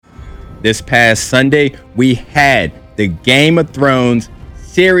this past Sunday, we had the Game of Thrones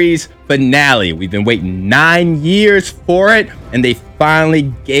series finale. We've been waiting 9 years for it, and they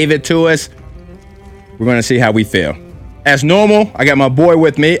finally gave it to us. We're going to see how we feel. As normal, I got my boy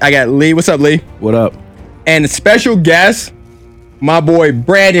with me. I got Lee. What's up, Lee? What up? And a special guest, my boy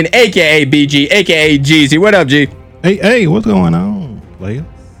Brandon, a.k.a. BG, a.k.a. Jeezy. What up, G? Hey, what's going on, players?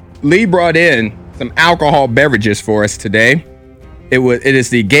 Lee brought in some alcohol beverages for us today. It is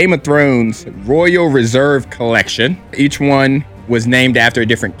the Game of Thrones Royal Reserve Collection. Each one was named after a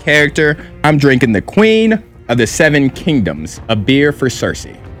different character. I'm drinking the Queen of the Seven Kingdoms, a beer for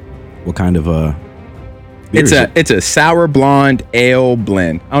Cersei. What kind of beer It's a sour blonde ale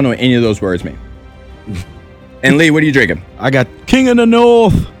blend. I don't know what any of those words mean. And Lee, what are you drinking? I got King of the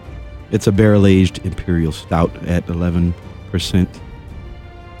North. It's a barrel-aged imperial stout at 11%.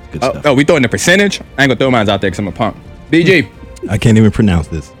 Good stuff. Oh, we throwing the percentage? I ain't gonna throw mine out there because I'm a punk. BG. I can't even pronounce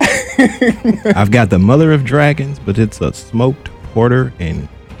this. I've got the Mother of Dragons, but it's a smoked porter and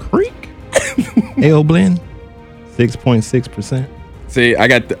creek ale blend, 6.6%. See, I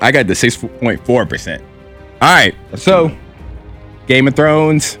got the 6.4%. All right, so Game of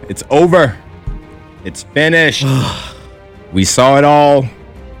Thrones, it's over. It's finished. We saw it all,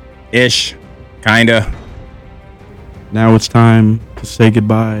 ish, kinda. Now it's time to say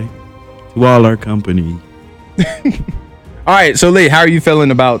goodbye to all our company. All right, so Lee, how are you feeling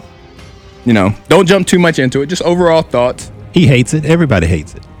about, don't jump too much into it, just overall thoughts. He hates it. Everybody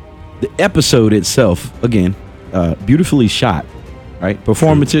hates it. The episode itself, again, beautifully shot, right?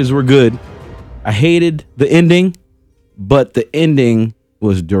 Performances were good. I hated the ending, but the ending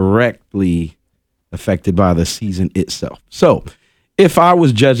was directly affected by the season itself. So if I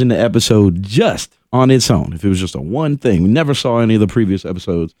was judging the episode just on its own, if it was just a one thing, we never saw any of the previous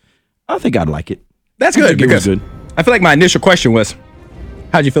episodes, I think I'd like it. That's good, because I feel like my initial question was,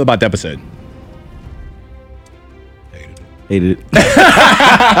 how'd you feel about the episode? Hated it.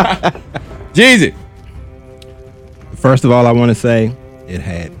 Jeezy. First of all, I want to say it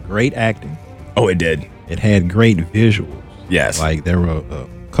had great acting. Oh, it did. It had great visuals. Yes. Like there were a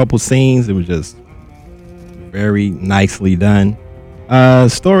couple scenes that were just very nicely done.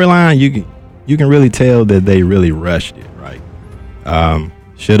 Storyline, you can really tell that they really rushed it, right?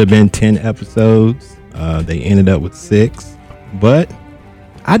 Should have been 10 episodes. They ended up with 6, but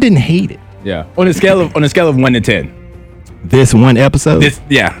I didn't hate it. Yeah. On a scale of 1 to 10. This one episode?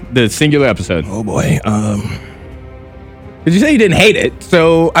 The singular episode. Oh boy. Because you say you didn't hate it,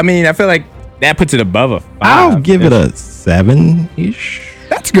 so I mean, I feel like that puts it above a 5. I'll give it a 7-ish.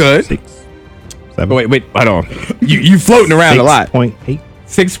 That's good. 6, 7. Wait, hold on. You floating around a lot. 6.8.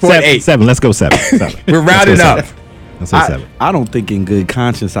 6.8. 7. Let's go 7. We're rounding up. Let's say 7. I don't think in good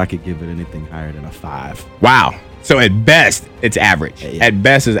conscience I could give it anything higher than a 5. Wow. So at best, it's average. Yeah. At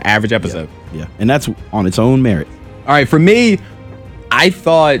best, it's an average episode. Yeah. And that's on its own merit. All right, for me, I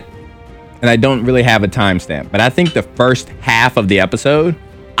thought, and I don't really have a timestamp, but I think the first half of the episode,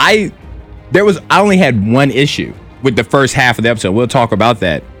 I only had one issue with the first half of the episode. We'll talk about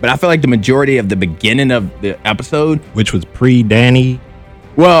that. But I feel like the majority of the beginning of the episode, which was pre-Danny.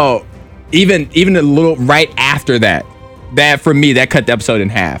 Well, even a little right after that for me, that cut the episode in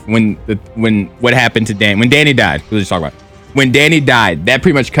half. When what happened to Dan, when Danny died, we'll just talk about it. When Danny died, that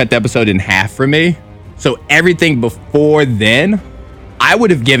pretty much cut the episode in half for me. So everything before then, I would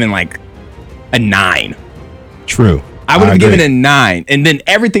have given like a 9. True. I would have given a 9. And then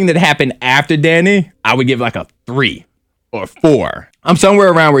everything that happened after Danny, I would give like a 3 or 4. I'm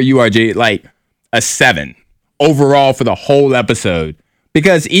somewhere around where you are, G, like a 7 overall for the whole episode.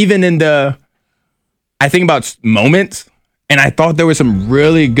 Because even in I think about moments, and I thought there were some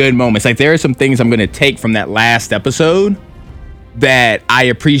really good moments. Like there are some things I'm going to take from that last episode that I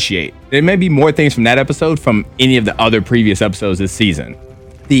appreciate. There may be more things from that episode from any of the other previous episodes this season.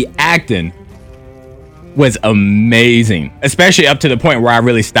 The acting was amazing, especially up to the point where I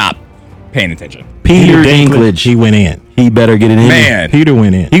really stopped paying attention. Peter Dinklage, he went in. He better get an Emmy. Man, Peter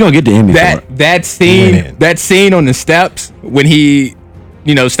went in. He gonna get the Emmy. That scene on the steps when he,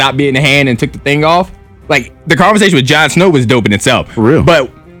 stopped being the hand and took the thing off. Like the conversation with Jon Snow was dope in itself. For real. But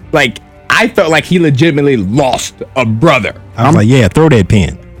like I felt like he legitimately lost a brother. I was like, yeah, throw that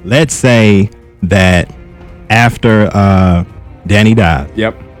pen. Let's say that after Danny died.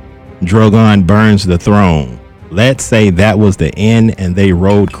 Yep. Drogon burns the throne. Let's say that was the end and they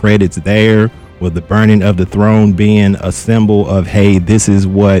rolled credits there, with the burning of the throne being a symbol of, hey, this is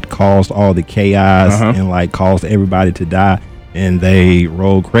what caused all the chaos and like caused everybody to die. And they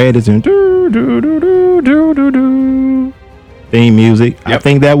roll credits and theme music. Yep. I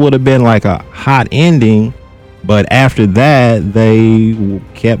think that would have been like a hot ending But after that, they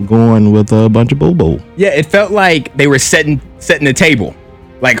kept going with a bunch of boo-boo. Yeah, it felt like they were setting the table.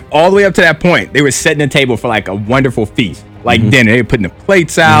 Like all the way up to that point, they were setting the table for like a wonderful feast. Like dinner. They were putting the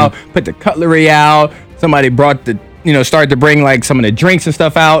plates out, put the cutlery out. Somebody brought started to bring like some of the drinks and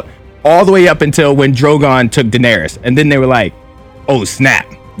stuff out. All the way up until when Drogon took Daenerys. And then they were like, oh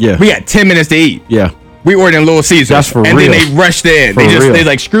snap. Yeah. We got 10 minutes to eat. Yeah. We ordered Little Caesars. That's for and real. then they rushed in. For real. They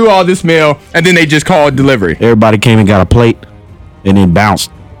like screw all this meal and then they just called delivery. Everybody came and got a plate and then bounced.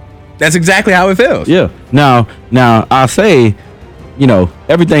 That's exactly how it feels. Yeah. Now I say,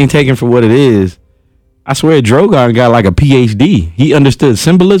 everything taken for what it is. I swear Drogon got like a PhD. He understood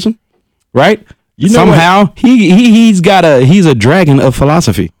symbolism, right? Somehow he's a dragon of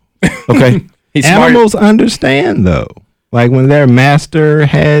philosophy. Okay. Animals understand though. Like when their master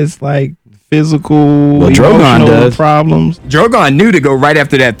has like physical emotional problems. Drogon knew to go right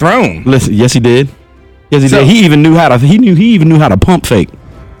after that throne. Listen, yes he did. Yes he did. He even knew how to pump fake.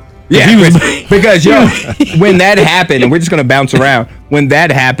 Yeah, because when that happened, and we're just gonna bounce around. When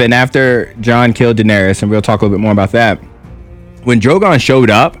that happened after Jon killed Daenerys, and we'll talk a little bit more about that. When Drogon showed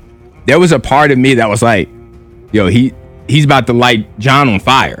up, there was a part of me that was like, "Yo, he's about to light Jon on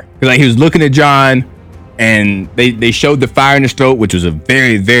fire." Because like he was looking at Jon, and they showed the fire in his throat, which was a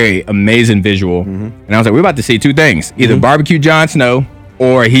very, very amazing visual. And I was like, we're about to see two things: either barbecue Jon Snow,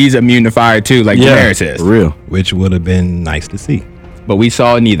 or he's immune to fire too, like Daenerys is. For real. Which would have been nice to see, but we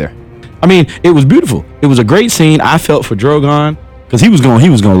saw neither. I mean, it was beautiful. It was a great scene. I felt for Drogon because he was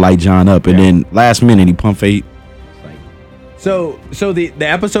gonna light Jon up, and then last minute he pump fake. So the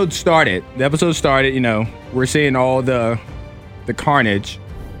episode started. We're seeing all the carnage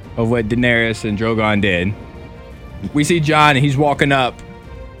of what Daenerys and Drogon did. We see Jon, and he's walking up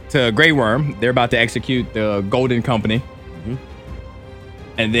to Grey Worm. They're about to execute the Golden Company,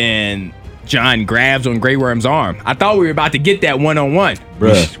 and then Jon grabs on Grey Worm's arm. I thought we were about to get that one-on-one.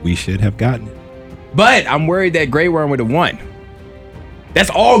 We should have gotten it. But I'm worried that Grey Worm would have won. That's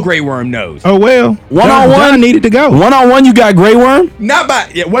all Grey Worm knows. Oh, well. One-on-one? Jon needed to go. One-on-one, you got Grey Worm? Not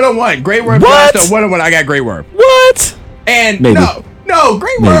by... Yeah, one-on-one. Grey Worm... What? One-on-one, I got Grey Worm. What? And Maybe. No,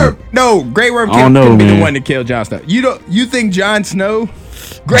 Grey Worm... No, Grey Worm couldn't be the one to kill Jon Snow. You think Jon Snow...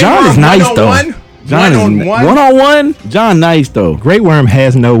 Jon is nice, though. One-on-one? Jon nice, though. Grey Worm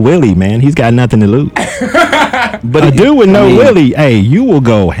has no willy, man. He's got nothing to lose. But a dude with no willy, hey, you will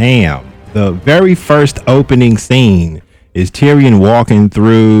go ham. The very first opening scene is Tyrion walking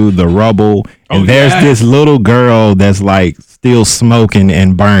through the rubble, and there's this little girl that's like still smoking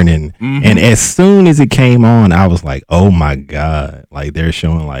and burning. And as soon as it came on, I was like, oh my God. Like they're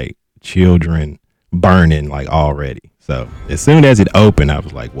showing like children burning like already. So as soon as it opened, I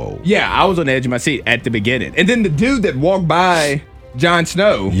was like, whoa. Yeah, I was on the edge of my seat at the beginning. And then the dude that walked by Jon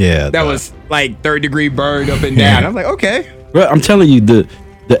Snow, that was like third degree burned up and down. I was like, okay. Bro, I'm telling you, the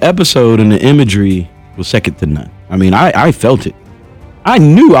episode and the imagery was second to none. I mean, I felt it. I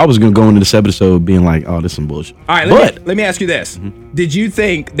knew I was going to go into this episode being like, oh, this is some bullshit. All right, let me ask you this. Did you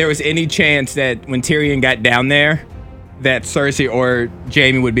think there was any chance that when Tyrion got down there, that Cersei or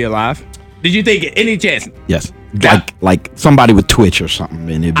Jaime would be alive? Did you think any chance? Yes. Like somebody would twitch or something.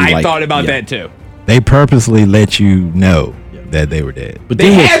 And it'd be I thought about that too. They purposely let you know that they were dead. But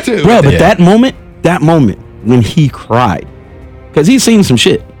they had to. Bro, but that moment when he cried, because he's seen some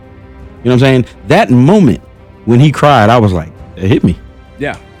shit. You know what I'm saying? That moment when he cried, I was like, it hit me.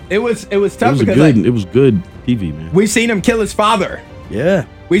 Yeah. It was tough it was good TV, man. We've seen him kill his father. Yeah.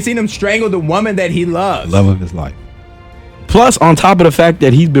 We've seen him strangle the woman that he loves. Love of his life. Plus, on top of the fact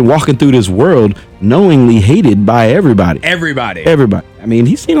that he's been walking through this world knowingly hated by everybody. Everybody. I mean,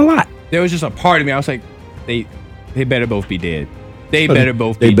 he's seen a lot. There was just a part of me, I was like, they better both be dead. They better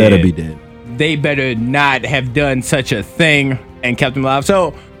be dead. They better not have done such a thing and kept him alive.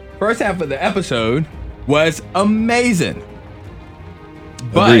 So, first half of the episode was amazing.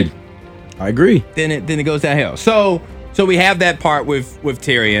 But Agreed. I agree. Then it goes downhill. So we have that part with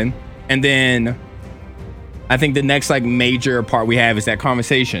Tyrion, and then I think the next like major part we have is that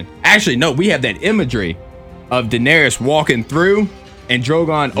conversation. Actually, no, we have that imagery of Daenerys walking through and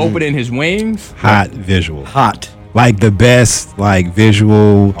Drogon opening his wings. Hot visual. Hot. Like the best like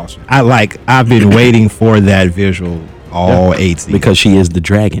visual. Awesome. I've been waiting for that visual all 8 seasons. Because she is the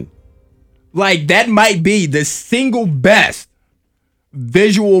dragon. Like that might be the single best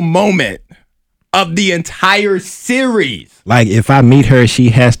visual moment of the entire series. Like if I meet her, she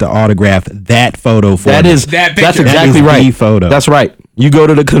has to autograph that photo for me. That's exactly that is right. The photo. That's right. You go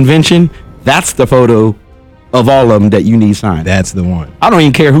to the convention, that's the photo of all of them that you need signed. That's the one. I don't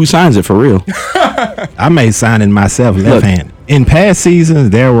even care who signs it for real. I may sign it myself left-handed. In past seasons,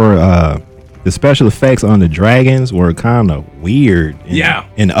 there were the special effects on the dragons were kind of weird.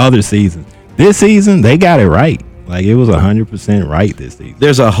 In other seasons, this season they got it right. Like it was 100% right this season.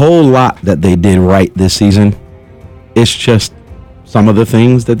 There's a whole lot that they did right this season. It's just some of the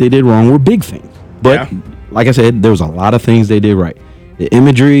things that they did wrong were big things. But like I said, there was a lot of things they did right. The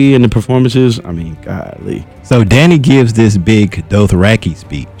imagery and the performances, I mean, golly. So Danny gives this big Dothraki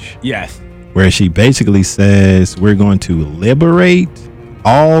speech. Yes. Where she basically says we're going to liberate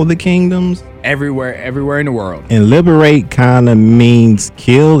all the kingdoms. Everywhere in the world. And liberate kind of means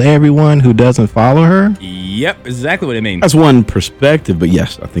kill everyone who doesn't follow her. Yep, exactly what it means. That's one perspective, but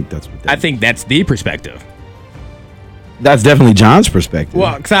yes, I think that's what that I think that's the perspective. That's definitely John's perspective.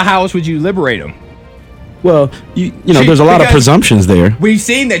 Well, so how else would you liberate him? Well, you know, there's a lot of presumptions there. We've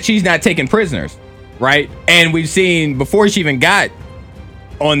seen that she's not taking prisoners, right? And we've seen before she even got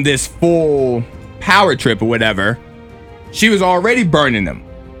on this full power trip or whatever, she was already burning them.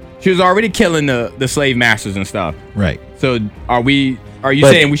 She was already killing the slave masters and stuff. Right. So are you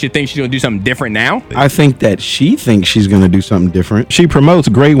saying we should think she's going to do something different now? I think that she thinks she's going to do something different. She promotes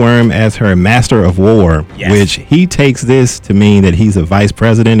Grey Worm as her master of war, which he takes this to mean that he's a vice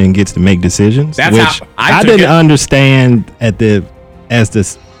president and gets to make decisions. That's which how I didn't understand as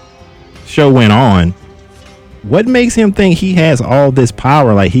this show went on. What makes him think he has all this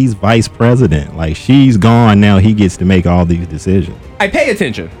power? Like he's vice president. Like she's gone now. He gets to make all these decisions. I pay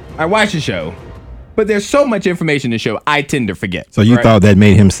attention. I watch the show, but there's so much information in the show I tend to forget. So you thought that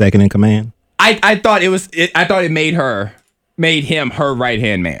made him second in command? I thought it made him her right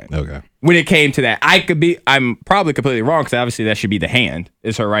hand man. Okay. When it came to that, I'm probably completely wrong because obviously that should be the hand.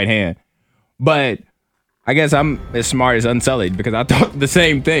 It's her right hand. But I guess I'm as smart as Unsullied because I thought the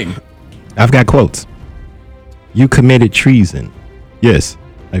same thing. I've got quotes. You committed treason. Yes,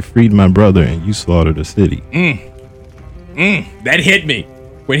 I freed my brother and you slaughtered a city. That hit me.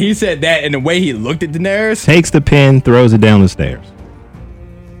 When he said that and the way he looked at Daenerys. Takes the pen, throws it down the stairs.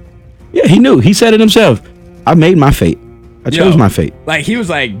 Yeah, he knew. He said it himself. I made my fate. I chose my fate. Like, he was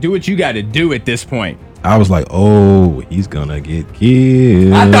like, do what you got to do at this point. I was like, oh, he's going to get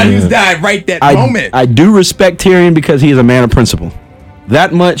killed. I thought he was dying right that moment. I do respect Tyrion because he is a man of principle.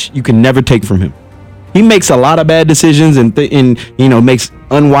 That much you can never take from him. He makes a lot of bad decisions and makes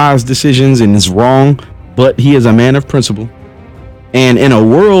unwise decisions and is wrong, but he is a man of principle. And in a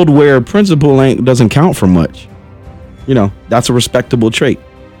world where principle doesn't count for much, that's a respectable trait.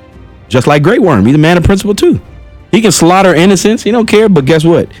 Just like Grey Worm, he's a man of principle too. He can slaughter innocents, he don't care, but guess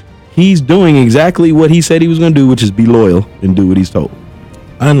what? He's doing exactly what he said he was going to do, which is be loyal and do what he's told.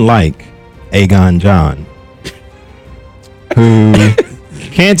 Unlike Aegon John, who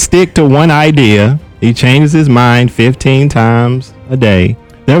can't stick to one idea. He changes his mind 15 times a day.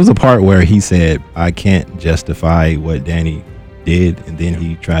 There was a part where he said, I can't justify what Dany did, and then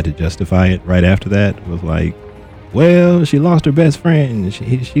he tried to justify it right after that. It was like, well, she lost her best friend,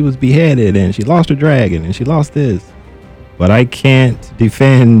 she was beheaded, and she lost her dragon, and she lost this. But I can't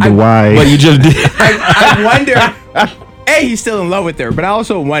defend why. But you just did. I wonder. A, he's still in love with her, but I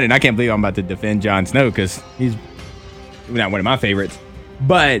also wonder, and I can't believe I'm about to defend Jon Snow because he's not one of my favorites.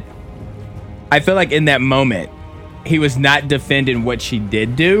 But I feel like in that moment, he was not defending what she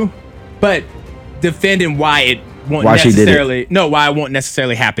did do, but defending why it won't why it won't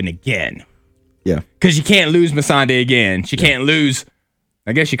necessarily happen again. Yeah. Because you can't lose Missandei again. She can't lose,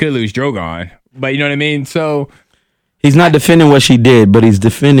 I guess you could lose Drogon, but you know what I mean? So he's not defending what she did, but he's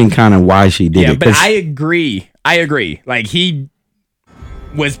defending kind of why she did it. Yeah, but I agree. Like he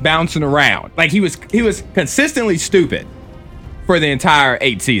was bouncing around. Like he was consistently stupid for the entire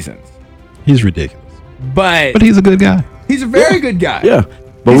 8 seasons. He's ridiculous. But he's a good guy. He's a very good guy. Yeah.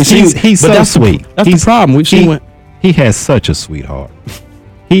 But he's so sweet. That's the problem. He has such a sweet heart.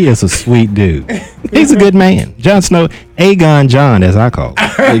 He is a sweet dude. He's a good man. Jon Snow, Aegon John, as I call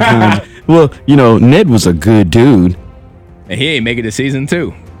him. Well, Ned was a good dude. And he ain't making it to season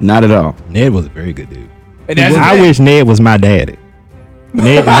 2. Not at all. Ned was a very good dude. I wish Ned was my daddy.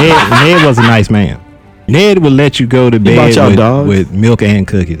 Ned was a nice man. Ned would let you go to bed with milk and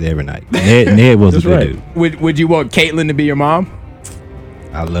cookies every night. Ned was a good dude. Would you want Caitlyn to be your mom?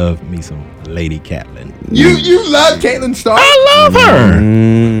 I love me some Lady Catelyn. You love Caitlyn Stark? I love her.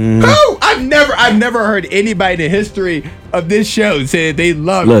 Who? I've never heard anybody in the history of this show say that they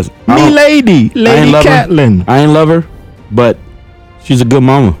love Lady Catelyn. I ain't love her, but she's a good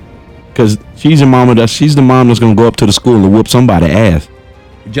mama. Because she's the mom that's gonna go up to the school and whoop somebody's ass.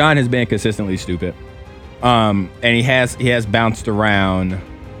 John has been consistently stupid. And he has bounced around.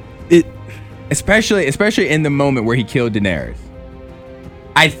 Especially in the moment where he killed Daenerys.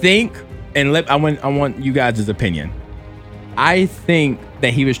 I think, and I want you guys' opinion. I think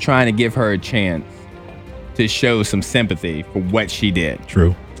that he was trying to give her a chance to show some sympathy for what she did.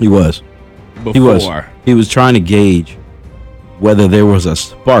 True. He was. Before. He was trying to gauge whether there was a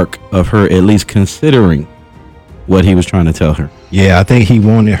spark of her at least considering what he was trying to tell her. Yeah, I think he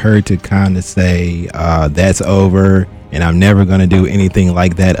wanted her to kind of say, that's over, and I'm never going to do anything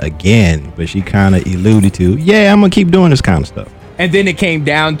like that again. But she kind of alluded to, yeah, I'm going to keep doing this kind of stuff. And then it came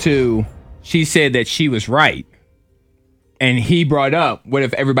down to, she said that she was right. And he brought up, what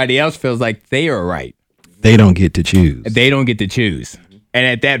if everybody else feels like they are right? They don't get to choose. They don't get to choose. And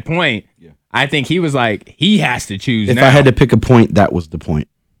at that point, I think he was like, he has to choose If now. I had to pick a point, that was the point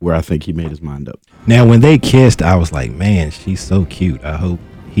where I think he made his mind up. Now, when they kissed, I was like, man, she's so cute. I hope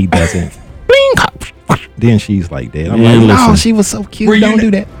he doesn't. Then she's like that. I'm like, no, she was so cute. Don't do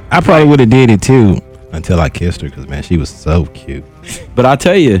that. I probably would have did it too until I kissed her because, man, she was so cute. But I'll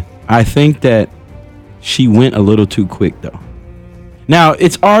tell you, I think that she went a little too quick, though. Now,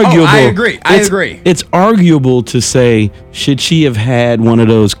 it's arguable. I agree. I agree. It's arguable to say, should she have had one of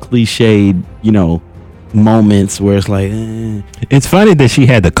those cliched, moments where it's like, It's funny that she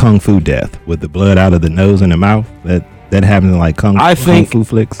had the kung fu death with the blood out of the nose and the mouth. That happened in like kung fu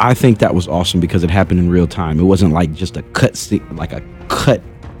flicks. I think that was awesome because it happened in real time. It wasn't like just a cut scene, like a cut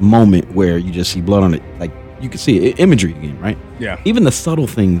moment where you just see blood on it. Like you can see it, imagery again, right? Yeah. Even the subtle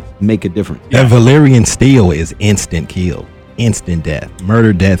things make a difference. That Valyrian steel is instant kill, instant death,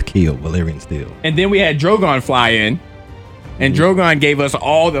 murder, death, kill. Valyrian steel. And then we had Drogon fly in. And Drogon gave us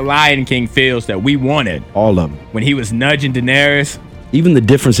all the Lion King feels that we wanted. All of them. When he was nudging Daenerys. Even the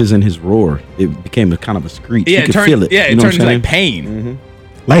differences in his roar, it became a kind of a screech. Yeah, you could feel it. Yeah, it turned into like pain.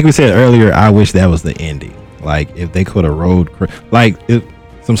 Mm-hmm. Like we said earlier, I wish that was the ending. Like if they could have if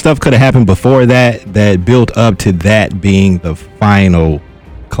some stuff could have happened before that built up to that being the final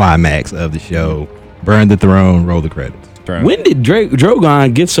climax of the show. Burn the throne, roll the credits. When did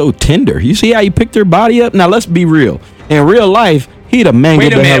Drogon get so tender? You see how he picked her body up? Now let's be real. In real life, he'd have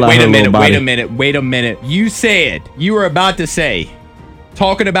mangled the hell out of her little body. Wait a minute. You were about to say,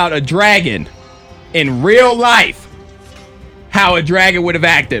 talking about a dragon in real life, how a dragon would have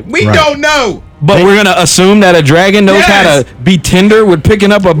acted. We don't know. But we're gonna assume that a dragon knows how to be tender with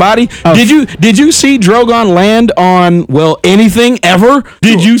picking up a body. Did you see Drogon land on anything ever?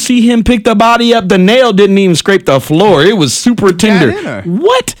 Did you see him pick the body up? The nail didn't even scrape the floor. It was super tender.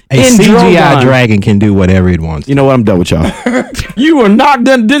 What? A CGI dragon can do whatever it wants. You know what? I'm done with y'all. You are not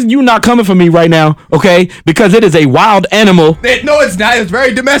done. You not coming for me right now, okay? Because it is a wild animal. No, it's not. It's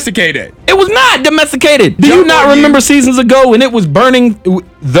very domesticated. It was not domesticated. Do you not remember seasons ago when it was burning?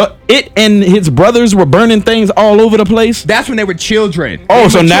 It and his brothers were burning things all over the place. That's when they were children. Oh,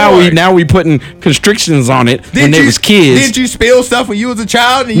 so now we putting constrictions on it when they was kids. Didn't you spill stuff when you was a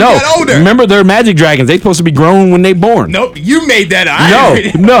child and you no, got older? Remember, they're magic dragons. They supposed to be grown when they born. Nope, you made that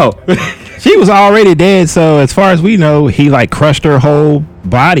up. No. She was already dead, so as far as we know, he like crushed her whole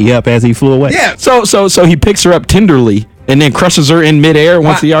body up as he flew away. Yeah. So he picks her up tenderly and then crushes her in midair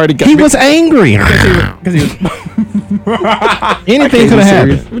once he already got. He was angry because he was. Anything could have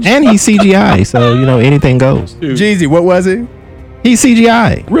happened, and he's CGI, so anything goes. Jeezy, what was it? He's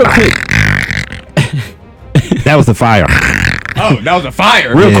CGI. Real quick. That was the fire. Oh, that was a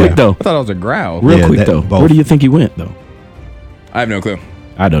fire. Real quick though. I thought it was a growl. Real quick though. Both. Where do you think he went though? I have no clue.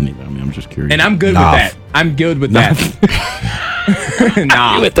 I don't either. I mean, I'm just curious. And I'm good with that. I'm good with that.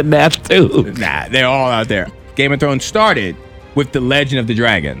 Nah. You with the math too. Nah, they're all out there. Game of Thrones started with the Legend of the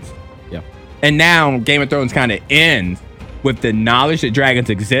Dragons. Yeah. And now Game of Thrones kind of ends with the knowledge that dragons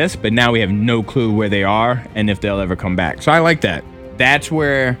exist, but now we have no clue where they are and if they'll ever come back. So I like that. That's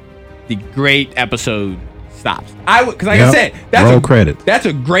where the great episode stops. Because I said, that's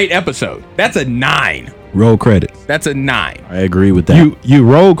a great episode. That's a 9. Roll credits. That's a 9. I agree with that. You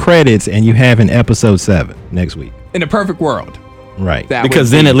roll credits and you have an episode 7 next week. In a perfect world. Right.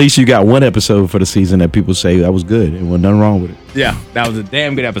 Because then at least you got one episode for the season that people say that was good and wasn't nothing wrong with it. Yeah, that was a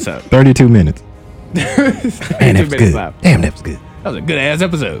damn good episode. 32 minutes. Damn, that was good. Damn, that was good. That was a good ass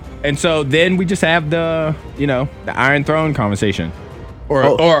episode. And so then we just have the Iron Throne conversation.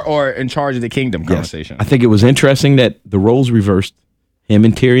 Or in charge of the kingdom conversation. I think it was interesting that the roles reversed. Him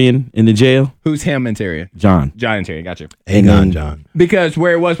and Tyrion in the jail. Who's him and Tyrion? John and Tyrion, got you. John. Because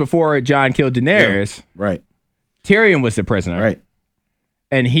where it was before John killed Daenerys, right? Tyrion was the prisoner. Right.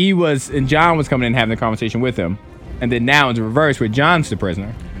 And John was coming in and having the conversation with him. And then now it's reversed where John's the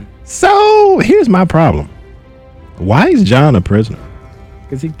prisoner. So here's my problem. Why is John a prisoner?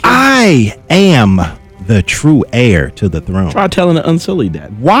 Because I am the true heir to the throne. Try telling the Unsullied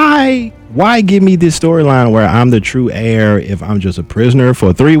that. Why Why give me this storyline where I'm the true heir if I'm just a prisoner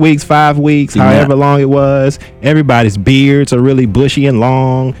for 3 weeks, 5 weeks, however long it was? Everybody's beards are really bushy and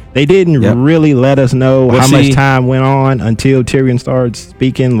long. They didn't really let us know how much time went on until Tyrion started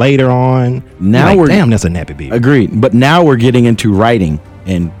speaking later on. Now we're damn, that's a nappy beard. Agreed. But now we're getting into writing,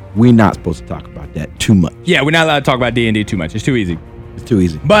 and we're not supposed to talk about that too much. Yeah, we're not allowed to talk about D&D too much. It's too easy. It's too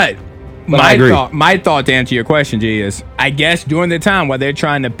easy. But I agree. My thought to answer your question, G, is I guess during the time while they're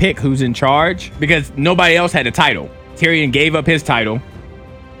trying to pick who's in charge, because nobody else had a title. Tyrion gave up his title.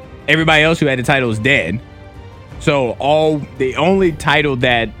 Everybody else who had a title is dead. So the only title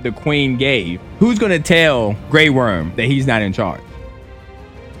that the queen gave, who's going to tell Grey Worm that he's not in charge?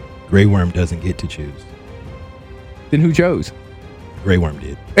 Grey Worm doesn't get to choose. Then who chose? Grey Worm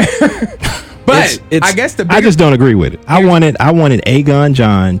did. But I guess I just don't agree with it. I wanted Aegon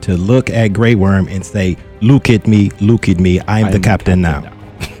John to look at Grey Worm and say, "Look at me, I am the captain now."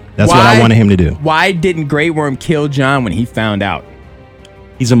 That's what I wanted him to do. Why didn't Grey Worm kill John when he found out?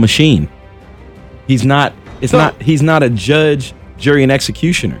 He's a machine. He's not. He's not a judge, jury, and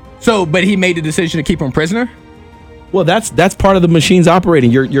executioner. So, but he made the decision to keep him prisoner. Well, that's part of the machine's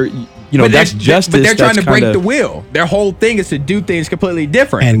operating. That's justice. But they're trying to break the will. Their whole thing is to do things completely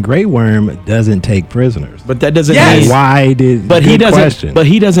different. And Grey Worm doesn't take prisoners. But that doesn't mean why did. But he doesn't. Question. But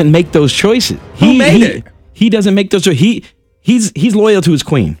he doesn't make those choices. Who made it? He doesn't make those. He's loyal to his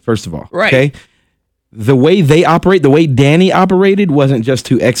queen. First of all, right? Okay. The way they operate, the way Dany operated, wasn't just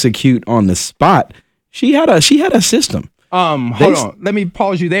to execute on the spot. She had a system. Hold on. Let me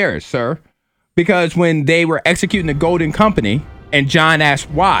pause you there, sir. Because when they were executing the Golden Company, and John asked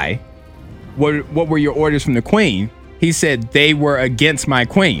why, what were your orders from the queen? He said they were against my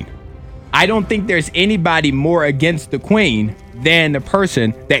queen. I don't think there's anybody more against the queen than the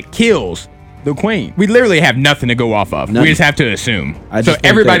person that kills the queen. We literally have nothing to go off of. Nothing. We just have to assume. So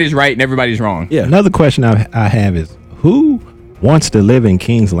everybody's right and everybody's wrong. Yeah. Another question I have is, who wants to live in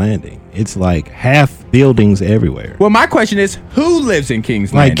King's Landing? It's like half buildings everywhere. Well, my question is, who lives in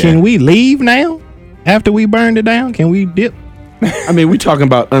King's Landing? Like, can we leave now after we burned it down? Can we dip? I mean, we're talking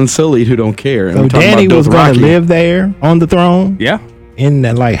about Unsullied who don't care. So Dany was going to live there on the throne? Yeah. In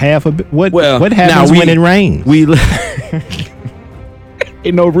that, like half of it. What happens when it rains?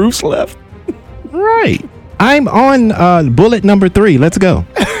 Ain't no roofs left. Right. I'm on bullet number 3. Let's go.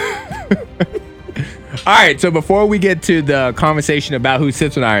 All right, so before we get to the conversation about who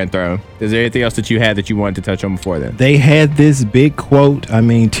sits on Iron Throne, is there anything else that you had that you wanted to touch on before then? They had this big quote. I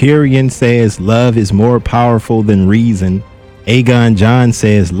mean, Tyrion says love is more powerful than reason. Aegon John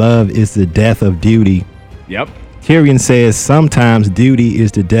says love is the death of duty. Yep. Tyrion says sometimes duty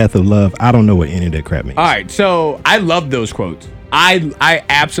is the death of love. I don't know what any of that crap means. All right, so I love those quotes. I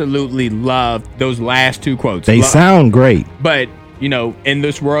absolutely love those last 2 quotes. They sound great. But you know, in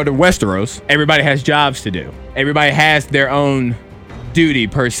this world of Westeros, everybody has jobs to do. Everybody has their own duty,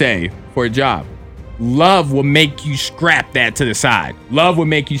 per se, for a job. Love will make you scrap that to the side. Love will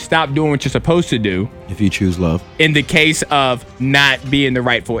make you stop doing what you're supposed to do. If you choose love. In the case of not being the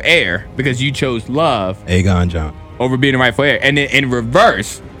rightful heir, because you chose love. Aegon John. Over being the rightful heir. And then in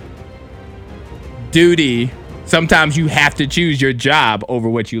reverse, duty, sometimes you have to choose your job over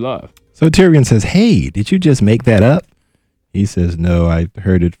what you love. So Tyrion says, hey, did you just make that up? He says, no, I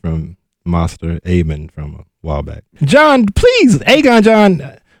heard it from Master Aemon from a while back. John, please, Aegon John.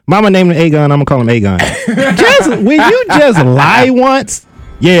 Mama named him Aegon. I'm going to call him Aegon. Will you just lie once?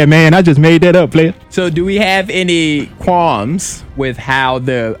 Yeah, man, I just made that up, player. So do we have any qualms with how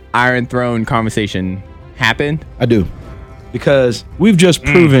the Iron Throne conversation happened? I do. Because we've just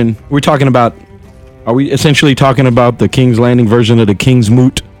proven, are we essentially talking about the King's Landing version of the King's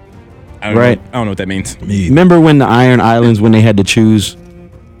Moot? I don't know what that means. Remember when the Iron Islands, when they had to choose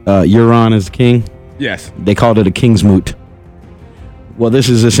Euron as king? Yes. They called it a King's Moot. Well, this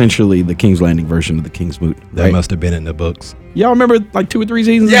is essentially the King's Landing version of the King's Moot. That must have been in the books. Y'all remember like 2 or 3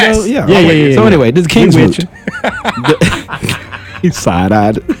 seasons ago? Yeah. So anyway, this is King's Moot. He's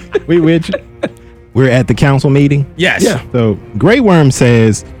side-eyed. We with you. We're at the council meeting. Yes. Yeah. So Grey Worm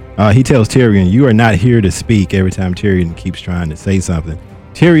says, he tells Tyrion, you are not here to speak. Every time Tyrion keeps trying to say something,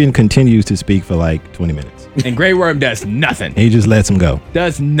 Tyrion continues to speak for like 20 minutes. And Grey Worm does nothing. He just lets him go.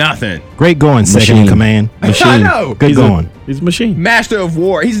 Does nothing. Great going, second in command. Machine. I know. Good going. He's a machine. Master of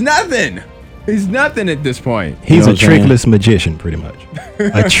war. He's nothing. He's nothing at this point. He's a trickless magician, pretty much.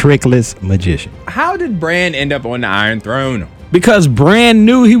 A trickless magician. How did Bran end up on the Iron Throne? Because Bran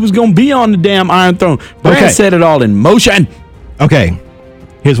knew he was going to be on the damn Iron Throne. Bran set it all in motion. Okay,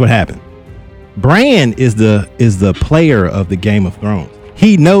 here's what happened. Bran is the player of the Game of Thrones.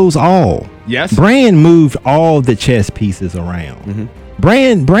 He knows all. Yes. Bran moved all the chess pieces around.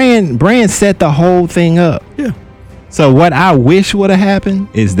 Bran set the whole thing up. Yeah. So what I wish would have happened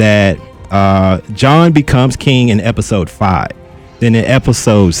is that Jon becomes king in episode 5. Then in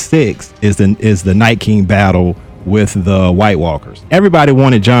episode 6 is the Night King battle with the White Walkers. Everybody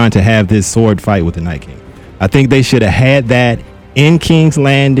wanted Jon to have this sword fight with the Night King. I think they should have had that in King's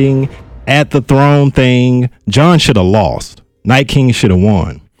Landing at the throne thing. Jon should have lost. Night King should have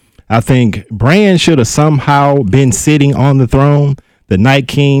won. I think Bran should have somehow been sitting on the throne. The Night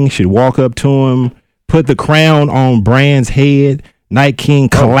King should walk up to him, put the crown on Bran's head. Night King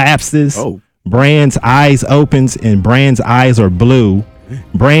collapses. Bran's eyes opens and Bran's eyes are blue.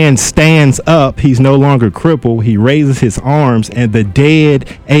 Bran stands up. He's no longer crippled. He raises his arms and the dead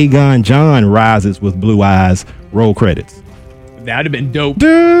Aegon Jon rises with blue eyes. Roll credits. That'd have been dope.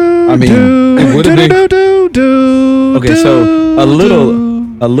 I mean, it would have been. Okay, so a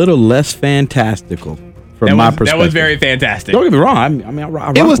little less fantastical from my perspective. That was very fantastic. Don't get me wrong. I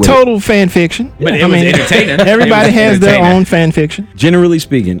rock it was with total fan fiction, but it was entertaining. Everybody has their own fan fiction. Generally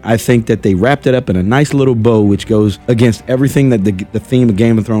speaking, I think that they wrapped it up in a nice little bow, which goes against everything that the theme of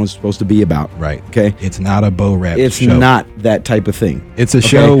Game of Thrones is supposed to be about. Right. Okay. It's not a bow wrap. It's show. not that type of thing. It's a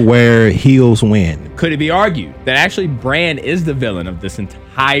show where heels win. Could it be argued that actually Bran is the villain of this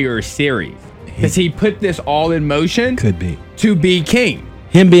entire series? Because he put this all in motion. Could be. To be king.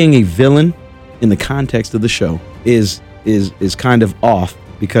 Him being a villain in the context of the show is kind of off,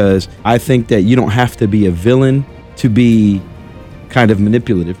 because I think that you don't have to be a villain to be kind of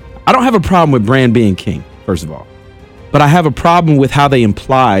manipulative. I don't have a problem with Bran being king, first of all, but I have a problem with how they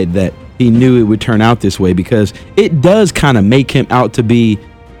implied that he knew it would turn out this way, because it does kind of make him out to be,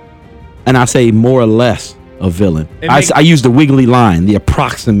 and I say more or less, a villain. I use the wiggly line, the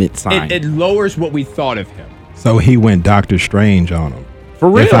approximate sign. It lowers what we thought of him. So he went Doctor Strange on him. For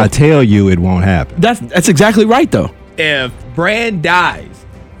real. If I tell you, it won't happen. That's exactly right, though. If Bran dies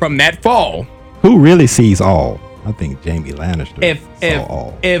from that fall, who really sees all? I think Jaime Lannister saw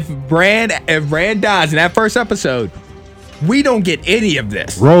all. If Bran dies in that first episode, we don't get any of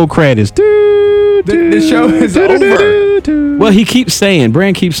this. Roll credits. The show is over. Well,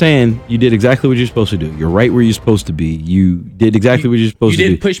 Bran keeps saying, you did exactly what you're supposed to do. You're right where you're supposed to be. You did exactly what you're supposed to do. You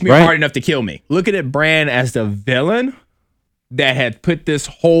didn't push me hard enough to kill me. Looking at Bran as the villain that had put this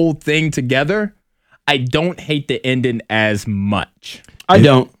whole thing together, I don't hate the ending as much. I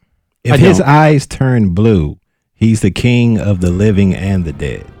don't. If his eyes turn blue, he's the king of the living and the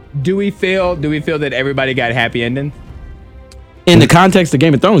dead. Do we feel that everybody got happy ending? In the context of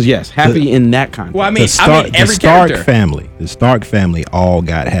Game of Thrones, yes. Happy in that context. Well, I mean every the Stark family all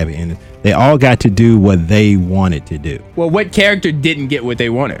got happy endings. They all got to do what they wanted to do. Well, what character didn't get what they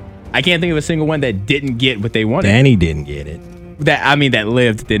wanted? I can't think of a single one that didn't get what they wanted. Dany didn't get it. That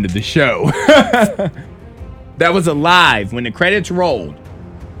lived at the end of the show. That was alive when the credits rolled.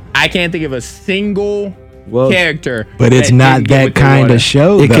 I can't think of a single character. But it's not that kind of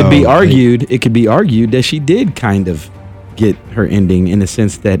show. It could be argued that she did kind of get her ending, in the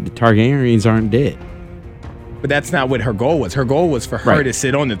sense that the Targaryens aren't dead. But that's not what her goal was. Her goal was for her to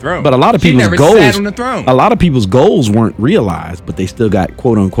sit on the throne. But a lot of people's goals sat on the throne. A lot of people's goals weren't realized, but they still got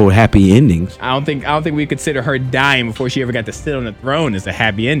quote unquote happy endings. I don't think we consider her dying before she ever got to sit on the throne as a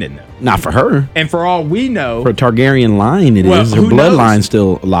happy ending, though. Not for her. And for all we know, for a Targaryen line, it is. Her bloodline's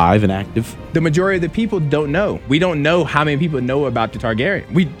still alive and active. The majority of the people don't know. We don't know how many people know about the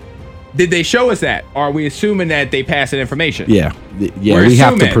Targaryen. Did they show us that? Or are we assuming that they passed that information? Yeah. We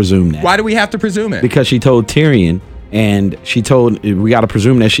have to presume that. Why do we have to presume it? Because she told Tyrion, and we got to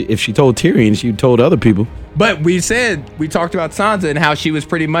presume that if she told Tyrion, she told other people. But we talked about Sansa and how she was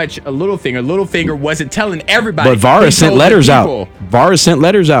pretty much a Littlefinger. Littlefinger wasn't telling everybody. But Varys sent letters out. Varys sent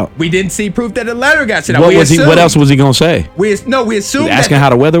letters out. We didn't see proof that a letter got sent out. What else was he going to say? We assumed asking how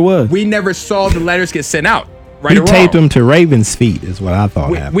the weather was. We never saw the letters get sent out. Right, he taped them to Raven's feet, is what I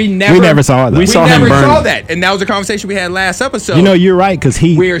thought happened. We never saw that. We never saw that, and that was a conversation we had last episode. You're right, because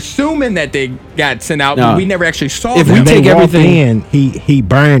we're assuming that they got sent out, but we never actually saw them. If we take everything, he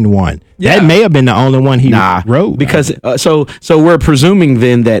burned one. Yeah. That may have been the only one he wrote. Because so we're presuming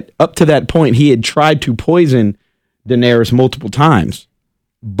then that up to that point he had tried to poison Daenerys multiple times,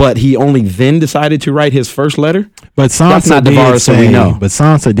 but he only then decided to write his first letter. But Sansa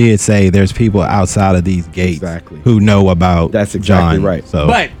did say there's people outside of these gates who know about That's exactly Jon, right. So.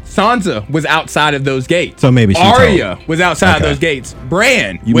 But Sansa was outside of those gates. So maybe Arya was outside of those gates.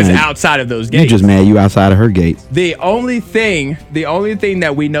 Bran was outside of those gates. You just mad you outside of her gates. The only thing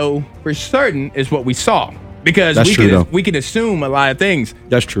that we know for certain is what we saw. because That's true, though. we can assume a lot of things.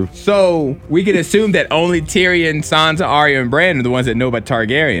 That's true. So we can assume that only Tyrion, Sansa, Arya, and Bran are the ones that know about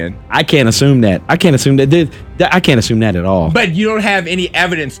Targaryen. I can't assume that. I can't assume that at all. But you don't have any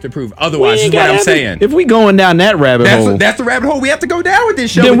evidence to prove otherwise. Is what I'm saying. If we going down that rabbit hole, That's the rabbit hole we have to go down with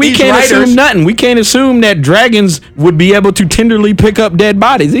this show. then with we these can't writers. assume nothing. We can't assume that dragons would be able to tenderly pick up dead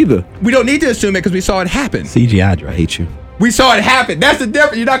bodies either. We don't need to assume it because we saw it happen. CGI I dragon. hate you. We saw it happen. That's the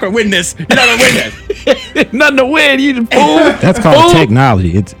difference. You're not going to win this. You're not going to win this. Nothing to win. You fool. That's called Fool.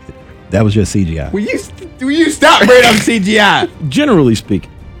 technology. That was just CGI. Will you stop bringing up CGI? Generally speaking,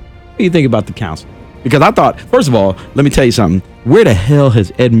 what do you think about the council? Because I thought, first of all, let me tell you something. Where the hell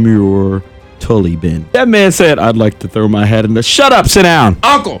has Edmure Tully been? That man said, "I'd like to throw my hat in the." Shut up. Sit down.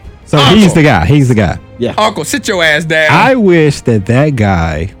 Uncle. So he's the guy. He's the guy. Yeah. Uncle, sit your ass down. I wish that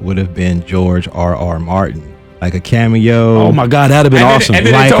guy would have been George R.R. Martin, like a cameo. Oh my God, that'd have been awesome. And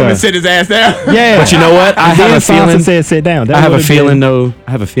then Like they told him a- to sit his ass down. Yeah, But you know what? I have a feeling. Said sit down. That I have a would've feeling been- though.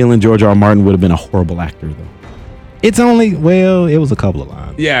 I have a feeling George R. R. Martin would have been a horrible actor though. It's only it was a couple of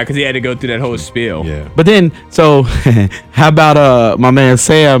lines. Yeah, because he had to go through that whole spiel. Yeah. But then, so how about my man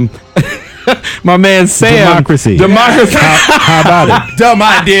Sam? My man Sam. Democracy. Democracy. How about it? Dumb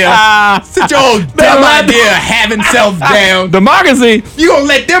idea. Sit your old dumb Man, idea having self down. Democracy. You gonna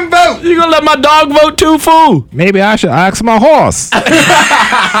let them vote? You gonna let my dog vote too, fool? Maybe I should ask my horse.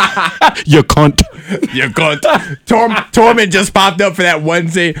 You cunt. You're good. Torment just popped up for that one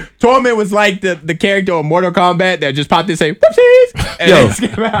scene. Torment was like the character on Mortal Kombat that just popped in and say, whoopsies. And Yo, then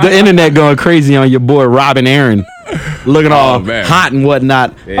skip out. the internet going crazy on your boy Robin Aaron, looking all man. hot and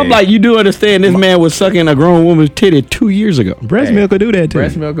whatnot. Yeah. I'm like, you do understand this man was sucking a grown woman's titty 2 years ago. Breast milk could do that too.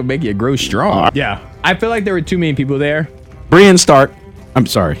 Breast milk will make you grow strong. Yeah. I feel like there were too many people there. Brienne Stark. I'm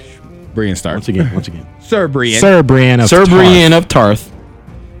sorry. Brienne Stark. Once again. Sir Brienne. Sir Brienne of Sir Tarth. Brienne of Tarth.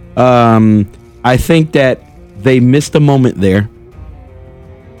 I think that they missed a moment there.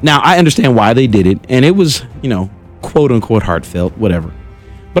 Now, I understand why they did it, and it was, quote unquote heartfelt, whatever.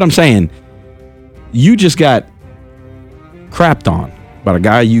 But I'm saying, you just got crapped on by a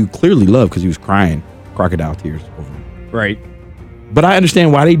guy you clearly love because he was crying crocodile tears over him. Right. But I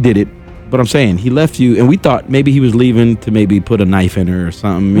understand why they did it. But I'm saying, he left you, and we thought maybe he was leaving to maybe put a knife in her or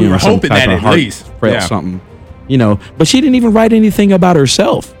something. We were some hoping type that of at heart least. frail Yeah. something. But she didn't even write anything about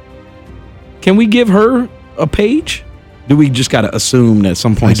herself. Can we give her a page? Do we just got to assume that at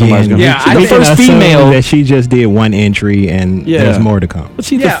some point somebody's going to Yeah, I the think first female that she just did one entry and Yeah. there's more to come. but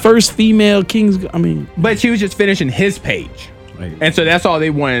she's Yeah. the first female king's But she was just finishing his page. Right. And so that's all they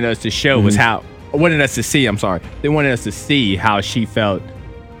wanted us to show was how, wanted us to see, I'm sorry. They wanted us to see how she felt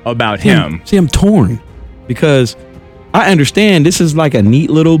about him. See, I'm torn because I understand this is like a neat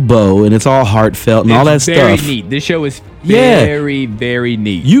little bow and it's all heartfelt and all that It's very stuff. neat. This show is Yeah. very, very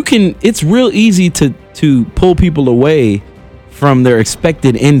neat. It's real easy to pull people away from their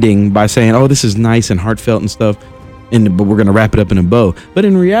expected ending by saying, oh, this is nice and heartfelt and stuff, but we're gonna wrap it up in a bow. But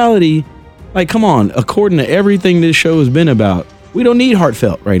in reality, like, come on, according to everything this show has been about, we don't need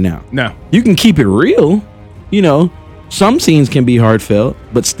heartfelt right now. No. You can keep it real, some scenes can be heartfelt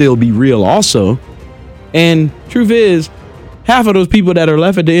but still be real also. And truth is, half of those people that are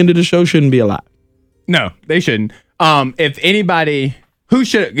left at the end of the show shouldn't be alive. No, they shouldn't. If anybody,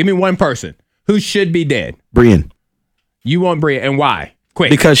 give me one person who should be dead. Brienne. You want Brienne, and why? Quick.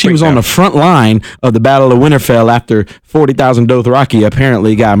 Because she quick was on now. the front line of the Battle of Winterfell after 40,000 Dothraki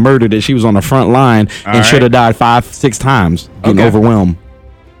apparently got murdered. And she was on the front line and right. should have died 5-6 times, getting Okay. overwhelmed.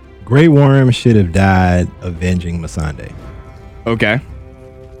 Grey Worm should have died avenging Missandei. Okay.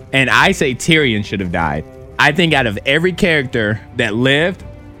 And I say Tyrion should have died. I think out of every character that lived,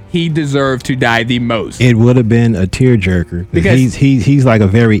 he deserved to die the most. It would have been a tearjerker Because- because he's like a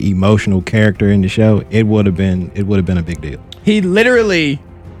very emotional character in the show. It would have been a big deal. He literally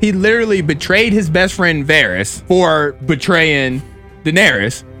betrayed his best friend Varys for betraying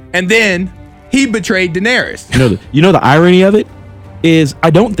Daenerys, and then he betrayed Daenerys. You know the irony of it is I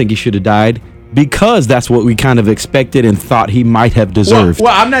don't think he should have died because that's what we kind of expected and thought he might have deserved.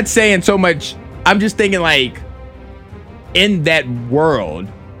 Well, I'm not saying so much. I'm just thinking like in that world,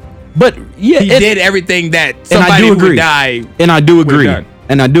 but yeah, he did everything that and I somebody do who agree. would die. And I do agree. done.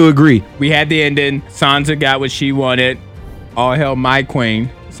 And I do agree. We had the ending. Sansa got what she wanted. All hail my queen,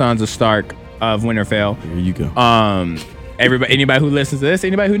 Sansa Stark of Winterfell. There you go. Anybody who listens to this,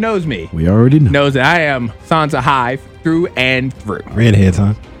 anybody who knows me, We already know. knows that I am Sansa Hive through and through. Redheads,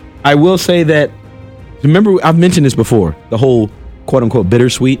 huh? I will say that, remember, I've mentioned this before, the whole quote unquote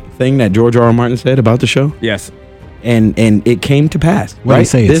bittersweet thing that George R. R. Martin said about the show. Yes. And it came to pass. What right? do you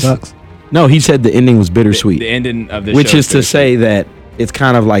say? It sucks. No, he said the ending was bittersweet, The ending of the which show is to say that it's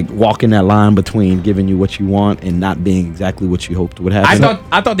kind of like walking that line between giving you what you want and not being exactly what you hoped would happen.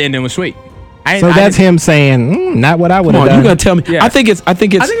 I thought the ending was sweet. So that's him saying, not what I would have done. You're gonna tell me? Yeah. I think it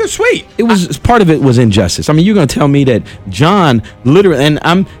was sweet. It was part of it was injustice. I mean, you're gonna tell me that Jon literally, and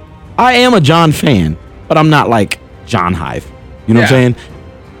I am a Jon fan, but I'm not like Jon Hive. You know what I'm saying?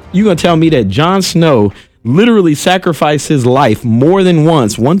 You're gonna tell me that Jon Snow literally sacrificed his life more than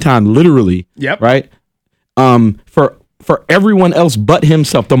once, one time literally. Yep. Right. For everyone else but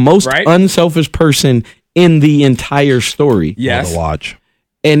himself, the most unselfish person in the entire story. Yes. To watch.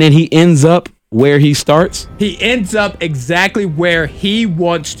 And then he ends up where he starts. He ends up exactly where he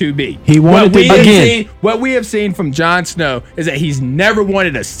wants to be. He wanted What we have seen from Jon Snow is that he's never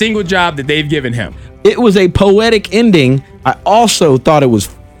wanted a single job that they've given him. It was a poetic ending. I also thought it was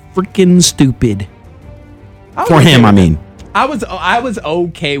freaking stupid for him. I mean, I was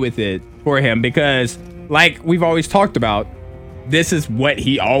okay with it for him because, like we've always talked about, this is what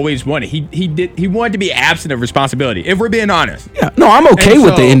he always wanted. He wanted to be absent of responsibility. If we're being honest. Yeah. No, I'm okay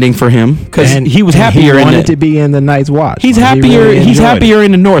with the ending for him because he was happier. He wanted to be in the Night's Watch. He's happier. He's happier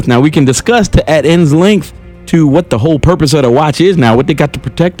in the North now. We can discuss at end's length to what the whole purpose of the Watch is now. What they got to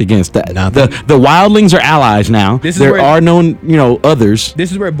protect against that. The wildlings are allies now. There are no others.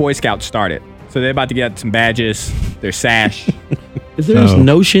 This is where Boy Scouts started. So they're about to get some badges. Their sash. Is there this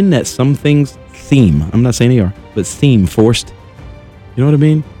notion that some things seem? I'm not saying they are, but seem forced. You know what I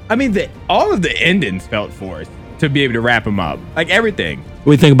mean? I mean, all of the endings felt forced to be able to wrap them up. Like everything. What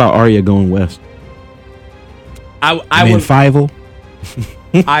do you think about Arya going west? I would Fievel.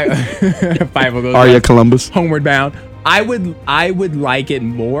 Fievel goes Arya west, Columbus. Homeward Bound. I would like it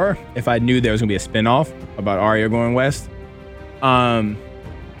more if I knew there was gonna be a spinoff about Arya going west.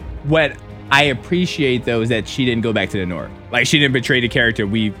 What I appreciate though is that she didn't go back to the North. Like she didn't betray the character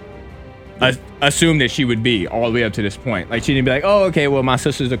we assumed that she would be all the way up to this point. Like she didn't be like, oh, okay, well my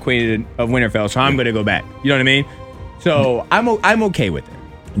sister's the queen of Winterfell, so I'm gonna go back. You know what I mean? So I'm okay with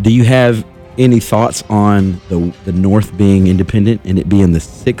it. Do you have any thoughts on the North being independent and it being the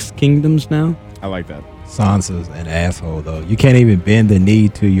 6 kingdoms now? I like that. Sansa's an asshole though. You can't even bend the knee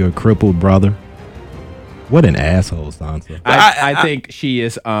to your crippled brother. What an asshole, Sansa. I think she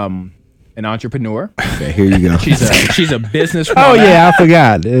is an entrepreneur. Okay, here you go. She's a businesswoman. Oh yeah, I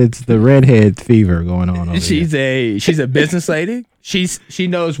forgot. It's the redhead fever going on over she's here. a business lady. She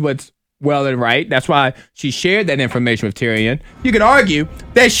knows what's well and right. That's why she shared that information with Tyrion. You could argue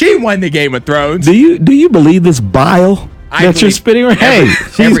that she won the Game of Thrones. Do you believe this bile that you're spitting right? Hey,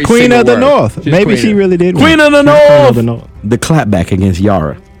 she's queen of the North. Maybe she really did. Queen of the North. The clapback against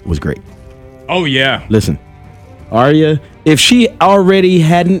Yara was great. Oh yeah. Listen, Arya, if she already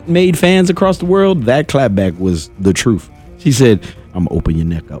hadn't made fans across the world, that clapback was the truth. She said, I'm gonna open your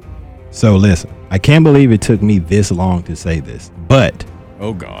neck up. So listen, I can't believe it took me this long to say this, but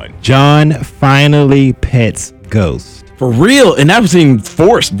oh god, Jon finally pets Ghost. For real, and that was even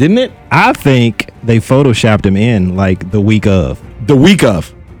forced, didn't it? I think they photoshopped him in like the week of.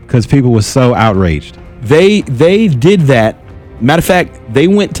 Because people were so outraged. They did that. Matter of fact, they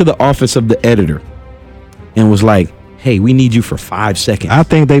went to the office of the editor and was like, hey, we need you for 5 seconds. I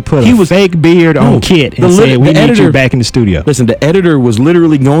think they put a fake beard on Kit and said, we need you back in the studio. Listen, the editor was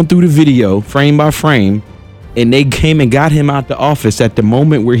literally going through the video frame by frame, and they came and got him out the office at the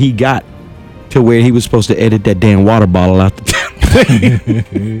moment where he got to where he was supposed to edit that damn water bottle out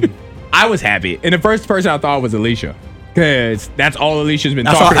the I was happy. And the first person I thought was Alicia. Because that's all Alicia's been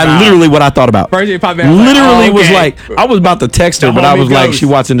talking about. Literally what I thought about. First it popped was like, I was about to text her, but I was like, she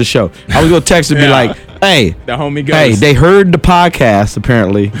watching the show. I was going to text her and be like, hey. The homie goes. Hey, they heard the podcast,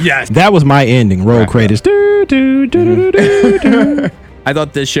 apparently. Yes. That was my ending. Roll credits. I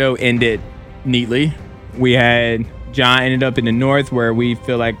thought this show ended neatly. We had Jon ended up in the North where we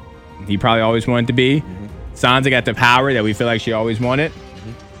feel like he probably always wanted to be. Mm-hmm. Sansa got the power that we feel like she always wanted.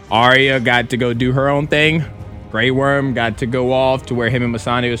 Mm-hmm. Arya got to go do her own thing. Grey Worm got to go off to where him and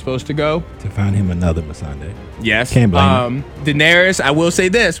Missandei was supposed to go. To find him another Missandei. Yes. Can't blame him. Daenerys, I will say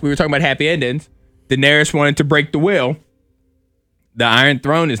this. We were talking about happy endings. Daenerys wanted to break the will. The Iron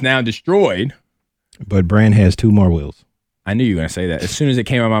Throne is now destroyed. But Bran has 2 more wills. I knew you were going to say that as soon as it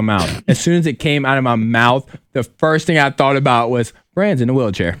came out of my mouth. As soon as it came out of my mouth, the first thing I thought about was Bran's in the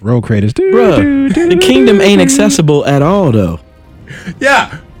wheelchair. Roll credits. Bruh, the kingdom ain't accessible at all, though.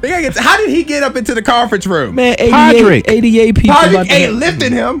 Yeah. How did he get up into the conference room? Man, 88 people. Podrick ain't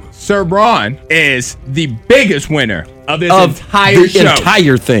lifting him. Sir Bronn is the biggest winner of this entire show.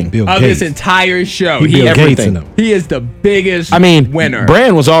 Entire thing. This entire show. He is the biggest winner.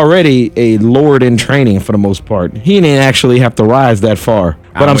 Bran was already a lord in training for the most part. He didn't actually have to rise that far.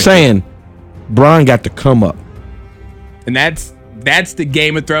 But I'm saying, Bronn got to come up. And that's That's the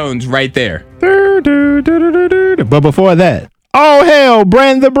Game of Thrones right there. But before that, all hail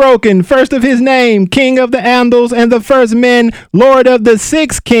Bran the Broken, first of his name, king of the Andals and the first men, lord of the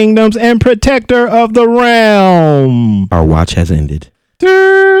 6 kingdoms and protector of the realm. Our watch has ended.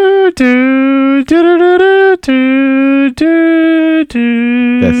 That's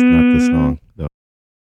That's not the song.